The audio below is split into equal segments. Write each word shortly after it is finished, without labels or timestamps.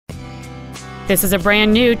This is a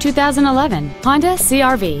brand new 2011 Honda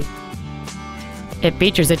CR-V. It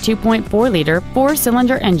features a 2.4-liter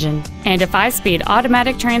four-cylinder engine and a 5-speed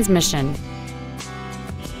automatic transmission.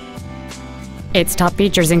 Its top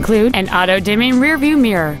features include an auto-dimming rearview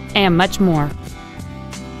mirror and much more.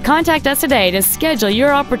 Contact us today to schedule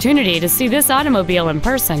your opportunity to see this automobile in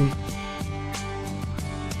person.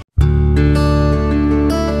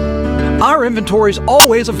 Our inventory is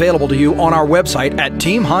always available to you on our website at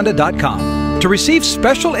teamhonda.com. To receive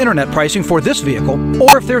special internet pricing for this vehicle,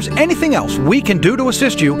 or if there's anything else we can do to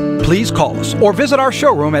assist you, please call us or visit our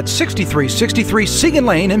showroom at 6363 Siegen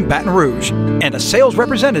Lane in Baton Rouge, and a sales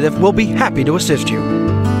representative will be happy to assist you.